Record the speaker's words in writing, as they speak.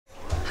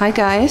Hi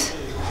guys.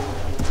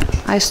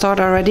 I start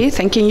already,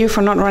 thanking you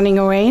for not running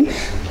away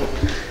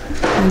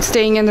and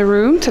staying in the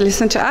room to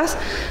listen to us.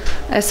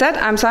 As said,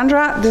 I'm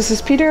Sandra, this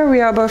is Peter. We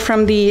are both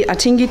from the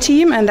atingi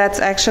team, and that's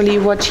actually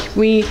what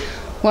we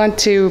want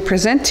to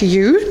present to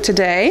you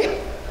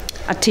today.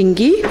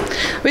 Atingi,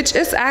 which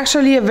is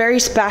actually a very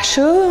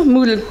special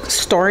Moodle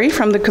story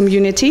from the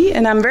community,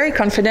 and I'm very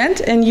confident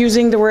in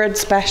using the word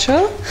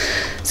special,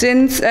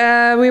 since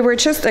we were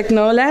just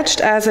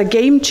acknowledged as a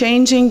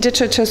game-changing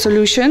digital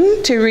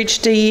solution to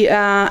reach the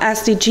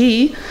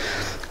SDG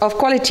of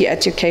quality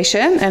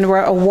education, and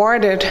were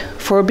awarded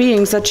for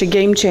being such a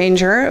game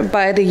changer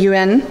by the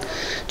UN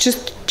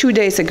just 2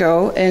 days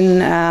ago in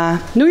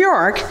New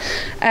York.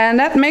 And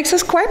that makes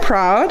us quite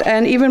proud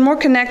and even more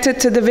connected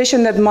to the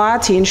vision that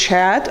Martin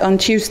shared on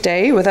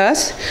Tuesday with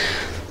us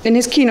in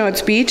his keynote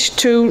speech,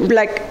 to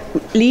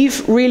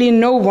leave really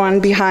no one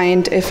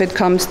behind if it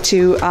comes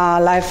to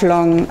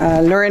lifelong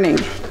learning.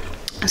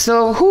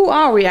 So who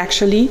are we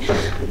actually?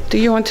 Do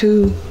you want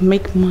to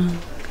make more?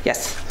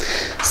 Yes.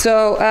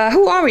 So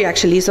who are we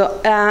actually? So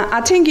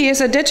atingi is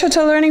a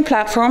digital learning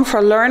platform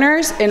for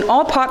learners in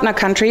all partner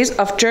countries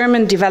of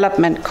German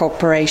Development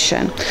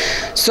Cooperation.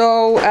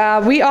 So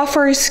we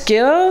offer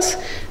skills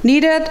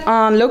needed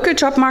on local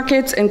job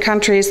markets in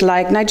countries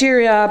like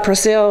Nigeria,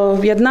 Brazil,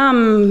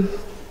 Vietnam,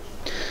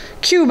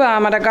 Cuba,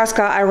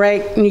 Madagascar,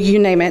 Iraq, you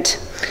name it.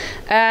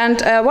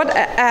 And what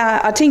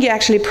atingi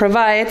actually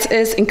provides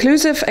is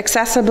inclusive,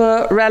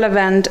 accessible,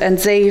 relevant, and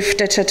safe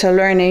digital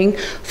learning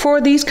for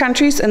these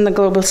countries in the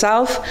Global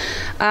South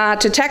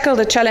to tackle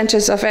the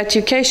challenges of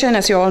education,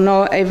 as you all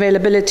know,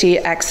 availability,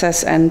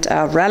 access, and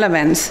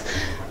relevance.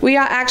 We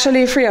are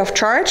actually free of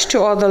charge to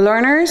all the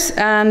learners,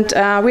 and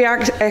we are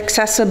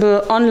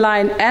accessible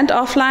online and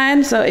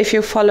offline. So if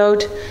you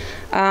followed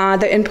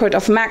the input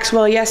of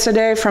Maxwell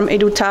yesterday from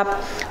EduTab,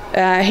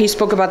 he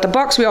spoke about the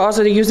box. We are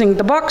also using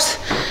the box,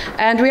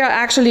 and we are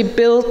actually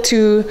built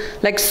to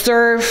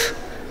serve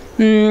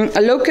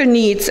local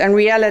needs and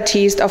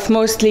realities of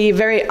mostly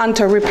very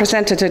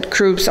underrepresented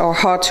groups or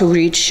hard to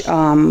reach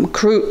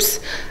groups.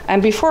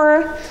 And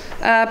before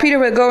Peter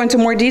will go into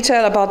more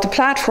detail about the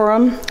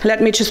platform,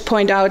 let me just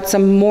point out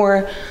some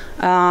more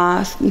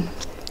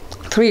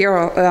 3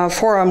 or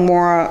 4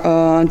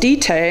 more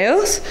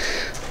details,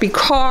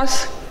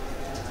 because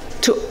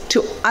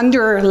to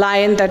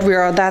underline that we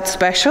are that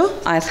special,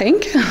 I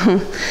think.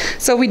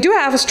 So we do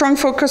have a strong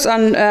focus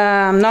on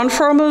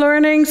non-formal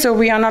learning. So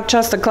we are not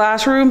just a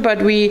classroom,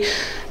 but we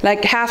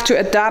have to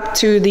adapt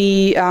to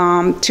the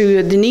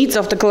needs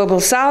of the Global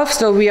South.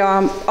 So we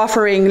are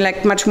offering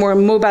much more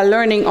mobile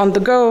learning on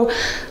the go,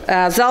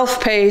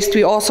 self-paced.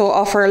 We also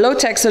offer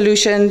low-tech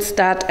solutions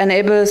that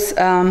enables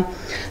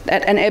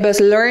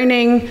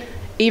learning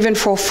even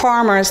for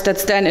farmers that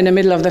stand in the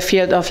middle of the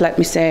field of, let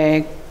me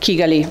say,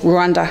 Kigali,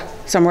 Rwanda,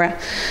 somewhere.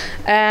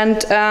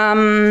 And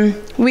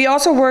we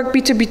also work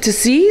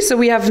B2B2C, so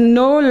we have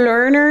no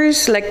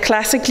learners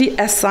classically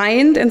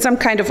assigned in some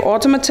kind of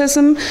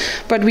automatism,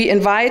 but we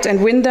invite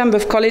and win them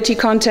with quality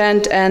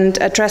content and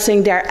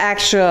addressing their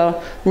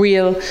actual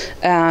real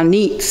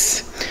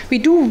needs. We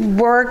do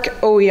work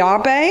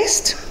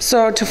OER-based,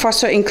 so to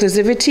foster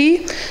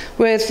inclusivity,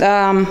 with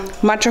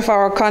much of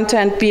our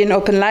content being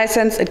open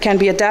license. It can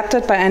be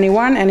adapted by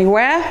anyone,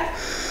 anywhere.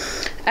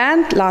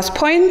 And last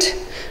point,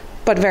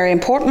 but very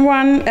important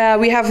one,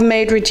 we have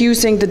made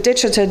reducing the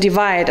digital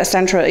divide a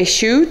central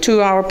issue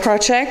to our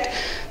project.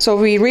 So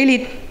we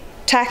really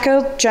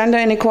tackled gender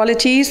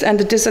inequalities and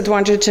the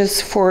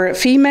disadvantages for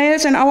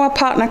females in our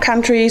partner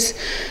countries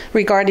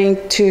regarding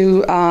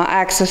to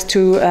access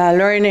to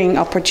learning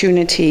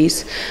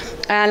opportunities.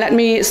 Let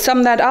me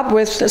sum that up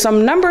with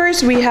some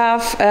numbers. We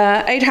have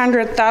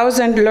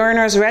 800,000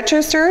 learners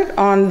registered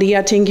on the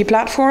atingi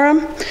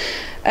platform.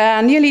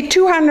 Nearly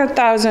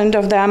 200,000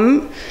 of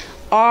them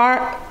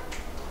are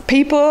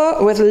people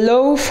with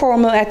low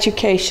formal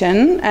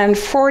education, and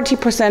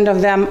 40%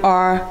 of them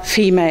are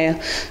female.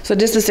 So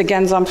this is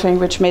again something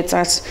which makes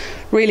us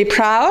really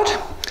proud.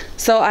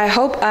 So I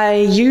hope I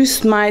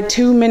used my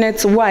 2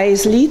 minutes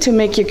wisely to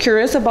make you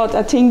curious about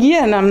atingi,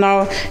 and I'm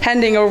now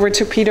handing over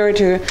to Peter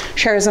to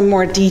share some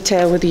more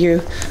detail with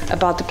you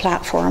about the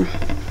platform.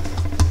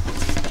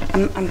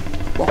 I'm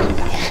walking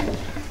back.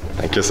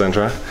 Thank you,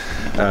 Sandra.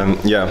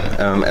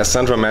 As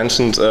Sandra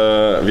mentioned,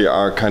 we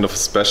are kind of a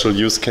special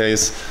use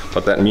case,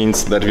 but that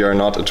means that we are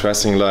not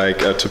addressing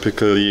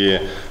typically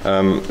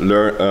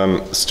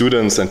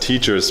students and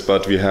teachers,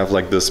 but we have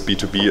this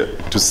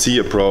B2B2C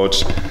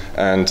approach,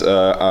 and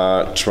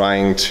are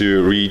trying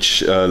to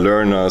reach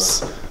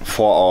learners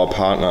for our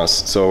partners.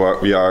 So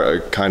we are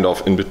a kind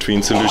of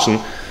in-between solution,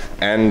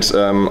 and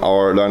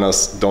our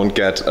learners don't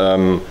get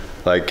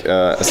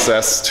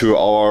access to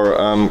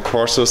our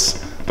courses,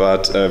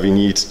 but we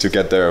need to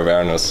get their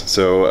awareness.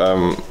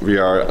 So we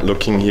are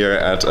looking here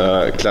at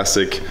a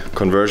classic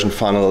conversion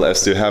funnel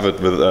as you have it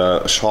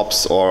with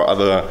shops or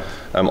other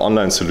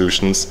online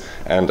solutions.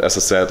 And as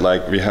I said,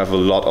 like, we have a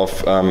lot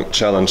of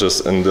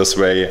challenges in this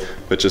way,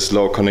 which is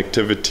low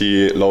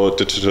connectivity, low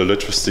digital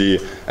literacy,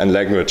 and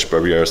language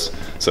barriers.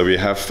 So we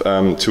have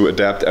to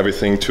adapt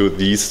everything to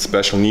these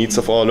special needs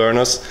of our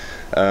learners.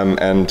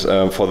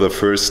 For the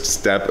first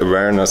step,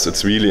 awareness,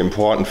 it's really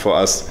important for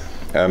us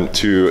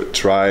to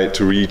try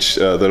to reach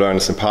the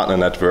learners in partner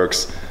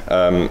networks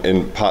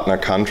in partner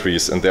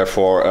countries, and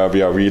therefore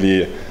we are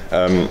really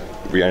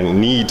we are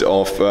in need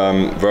of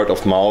word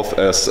of mouth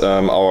as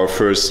our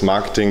first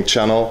marketing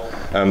channel,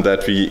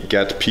 that we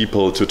get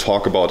people to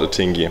talk about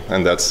atingi,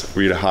 and that's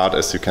really hard,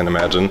 as you can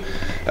imagine.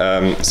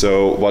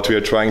 So what we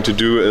are trying to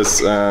do is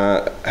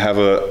have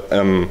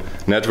a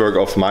network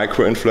of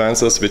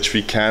micro-influencers which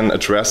we can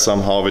address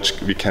somehow,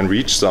 which we can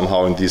reach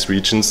somehow in these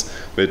regions,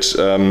 which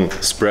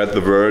spread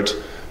the word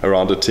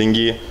around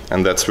atingi,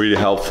 and that's really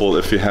helpful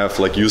if you have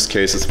like use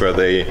cases where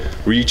they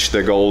reach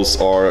their goals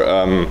or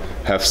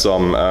have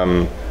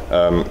some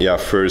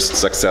first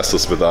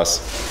successes with us.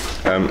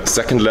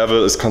 Second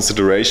level is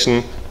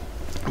consideration.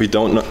 We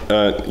don't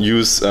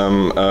use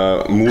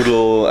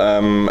Moodle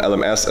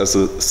LMS as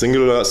a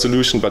singular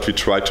solution, but we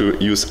try to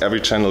use every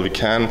channel we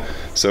can.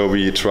 So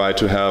we try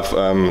to have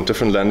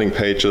different landing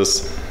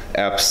pages,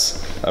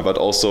 apps, but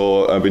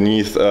also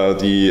beneath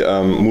the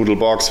Moodle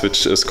box,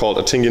 which is called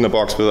atingi in a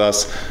box with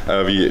us,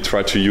 we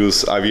try to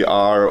use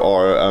IVR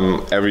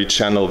or every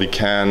channel we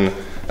can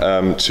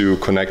to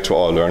connect to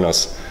our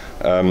learners.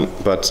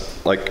 But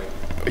like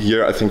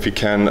here, I think we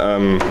can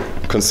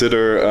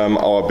consider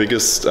our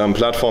biggest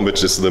platform,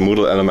 which is the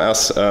Moodle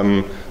LMS,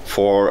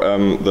 for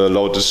the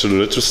low digital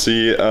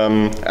literacy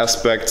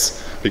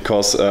aspects,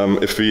 because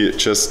if we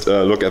just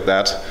look at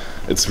that,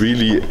 it's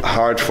really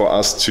hard for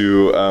us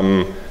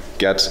to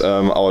get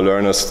our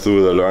learners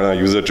through the learner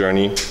user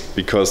journey,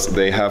 because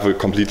they have a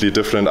completely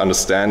different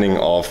understanding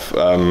of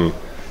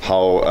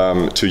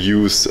how to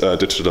use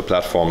digital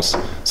platforms.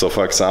 So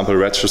for example,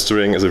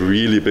 registering is a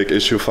really big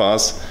issue for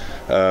us.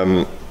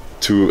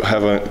 To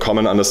have a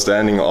common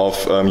understanding of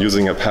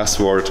using a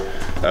password,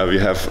 we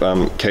have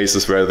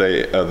cases where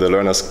the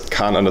learners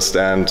can't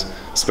understand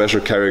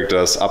special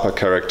characters, upper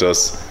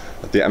characters,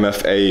 the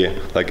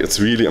MFA. Like,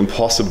 it's really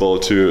impossible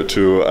to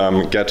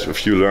get a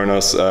few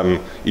learners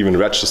even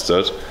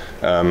registered.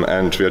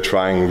 And we are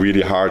trying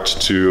really hard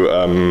to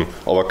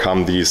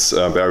overcome these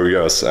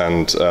barriers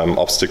and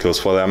obstacles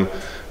for them.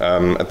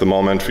 At the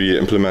moment, we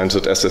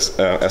implemented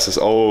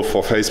SSO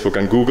for Facebook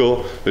and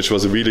Google, which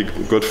was a really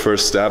good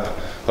first step.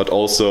 But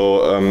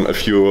also, a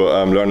few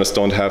learners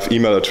don't have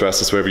email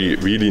addresses, where we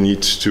really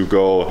need to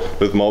go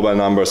with mobile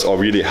numbers or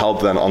really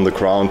help them on the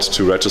ground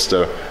to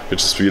register,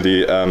 which is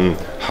really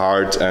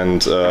hard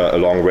and a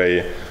long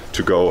way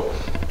to go.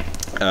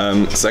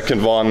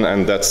 Second one,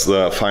 and that's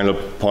the final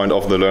point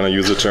of the learner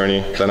user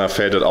journey, then I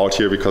faded out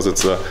here because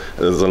it's a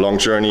long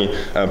journey,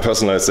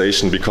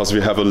 personalization, because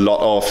we have a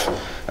lot of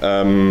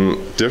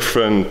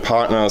different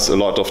partners, a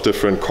lot of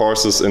different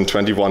courses in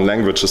 21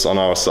 languages on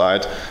our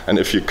site, and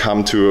if you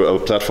come to a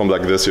platform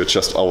like this, you're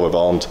just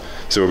overwhelmed.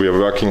 So we are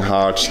working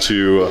hard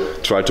to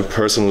try to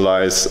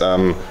personalize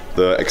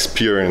the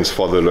experience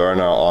for the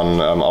learner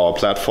on our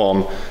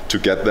platform, to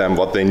get them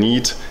what they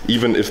need,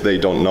 even if they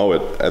don't know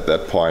it at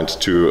that point,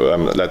 to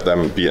let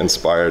them be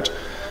inspired.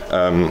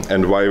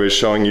 And while we're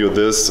showing you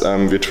this,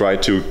 we try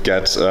to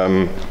get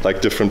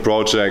like different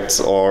projects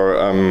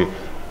or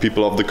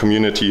people of the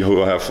community who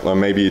have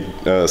maybe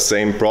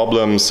same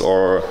problems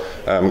or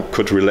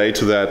could relate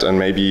to that and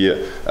maybe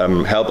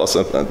help us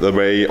the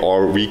way,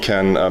 or we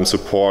can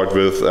support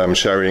with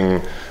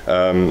sharing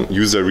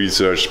user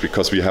research,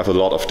 because we have a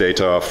lot of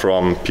data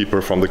from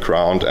people from the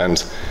ground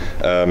and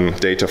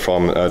data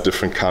from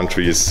different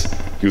countries,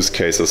 use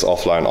cases,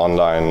 offline,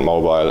 online,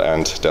 mobile,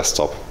 and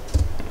desktop.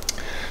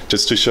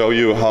 Just to show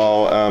you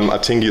how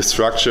atingi is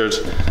structured,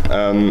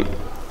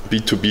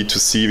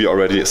 B2B2C, we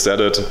already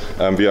said it.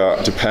 We are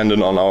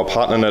dependent on our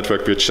partner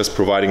network. We're just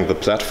providing the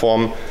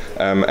platform,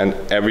 and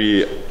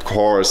every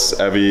course,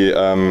 every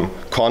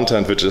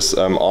content which is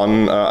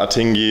on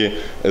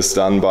atingi is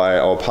done by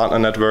our partner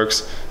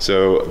networks.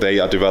 So they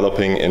are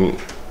developing in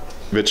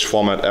which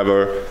format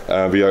ever.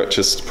 We are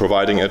just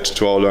providing it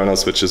to our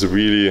learners, which is a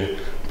really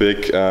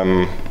big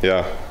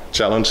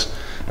challenge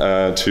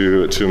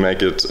to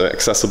make it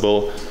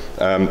accessible.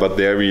 But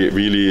there we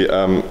really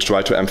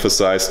try to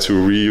emphasize to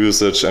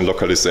reusage and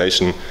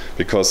localization,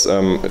 because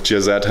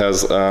GIZ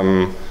has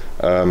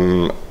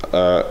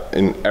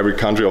in every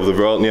country of the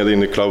world, nearly in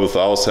the Global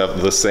South,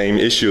 have the same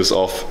issues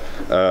of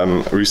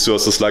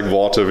resources like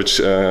water, which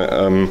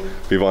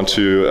we want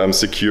to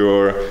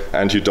secure,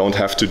 and you don't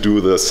have to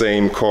do the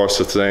same course,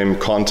 the same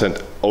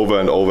content over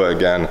and over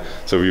again.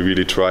 So we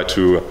really try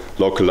to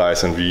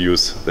localize and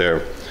reuse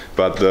there.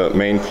 But the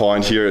main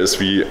point here is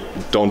we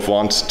don't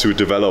want to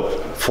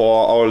develop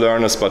for our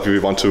learners, but we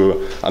want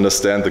to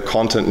understand the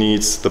content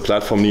needs, the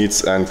platform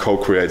needs, and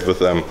co-create with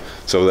them.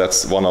 So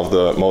that's one of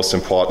the most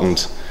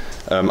important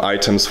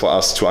items for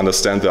us to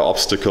understand their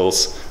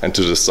obstacles and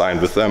to design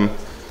with them.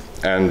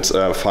 And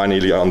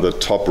finally, on the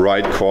top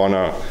right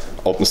corner,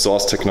 open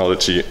source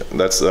technology.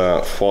 That's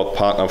a fourth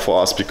partner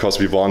for us because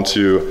we want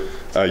to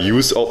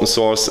use open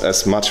source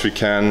as much we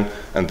can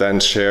and then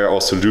share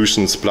our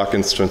solutions,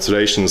 plugins,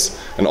 translations,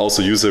 and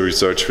also user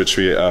research which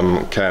we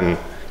can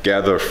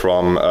gather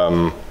from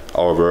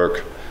our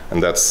work.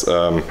 And that's,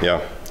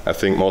 yeah, I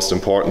think most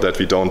important that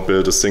we don't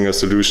build a single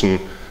solution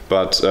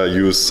but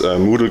use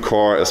Moodle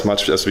core as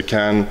much as we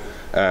can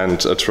and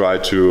try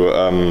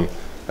to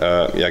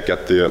yeah,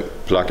 get the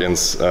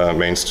plugins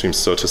mainstream,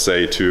 so to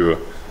say, to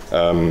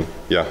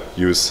yeah,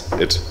 use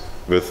it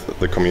with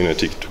the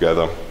community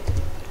together.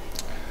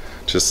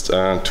 Just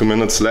 2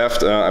 minutes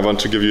left. I want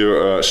to give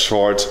you a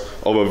short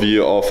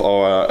overview of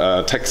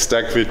our tech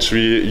stack which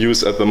we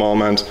use at the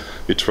moment.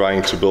 We're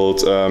trying to build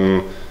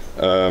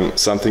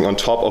something on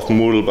top of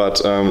Moodle,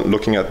 but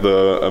looking at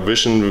the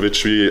vision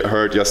which we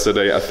heard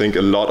yesterday, I think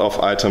a lot of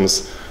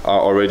items are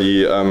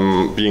already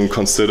being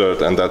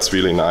considered, and that's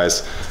really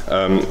nice.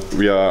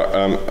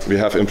 We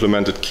have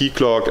implemented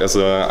Keycloak as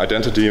an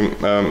identity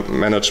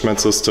management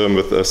system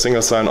with a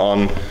single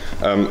sign-on.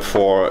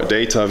 For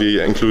data,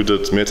 we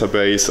included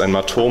Metabase and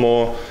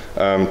Matomo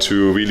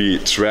to really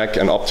track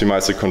and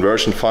optimize the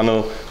conversion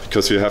funnel,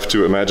 because you have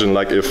to imagine,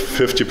 like, if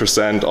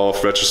 50%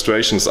 of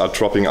registrations are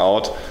dropping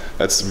out,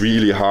 it's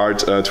really hard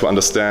to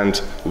understand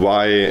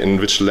why, in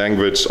which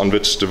language, on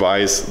which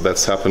device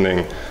that's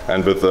happening.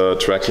 And with the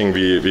tracking,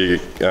 we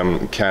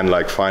can,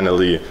 like,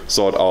 finally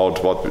sort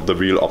out what the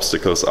real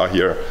obstacles are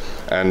here.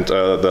 And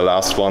the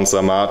last one,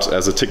 Zamat,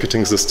 as a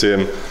ticketing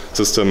system,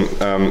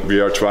 we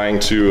are trying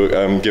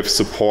to give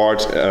support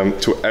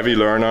to every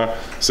learner.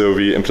 So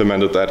we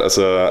implemented that as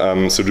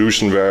a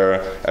solution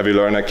where every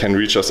learner can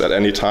reach us at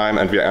any time,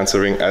 and we are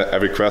answering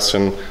every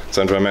question.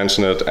 Sandra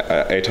mentioned it,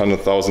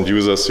 800,000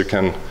 users. You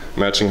can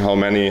imagine how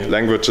many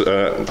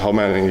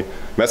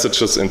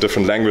messages in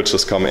different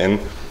languages come in.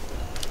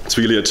 It's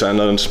really a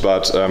challenge,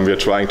 but we are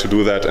trying to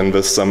do that. And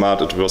with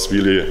Zamat, it was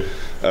really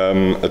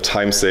a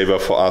time saver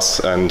for us,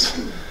 and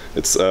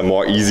it's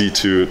more easy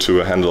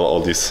to handle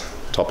all these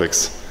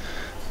topics.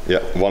 Yeah,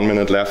 1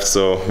 minute left,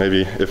 so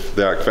maybe if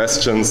there are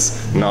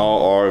questions now,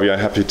 or we are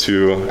happy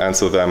to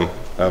answer them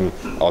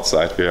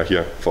outside. We are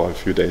here for a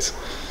few days.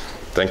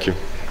 Thank you.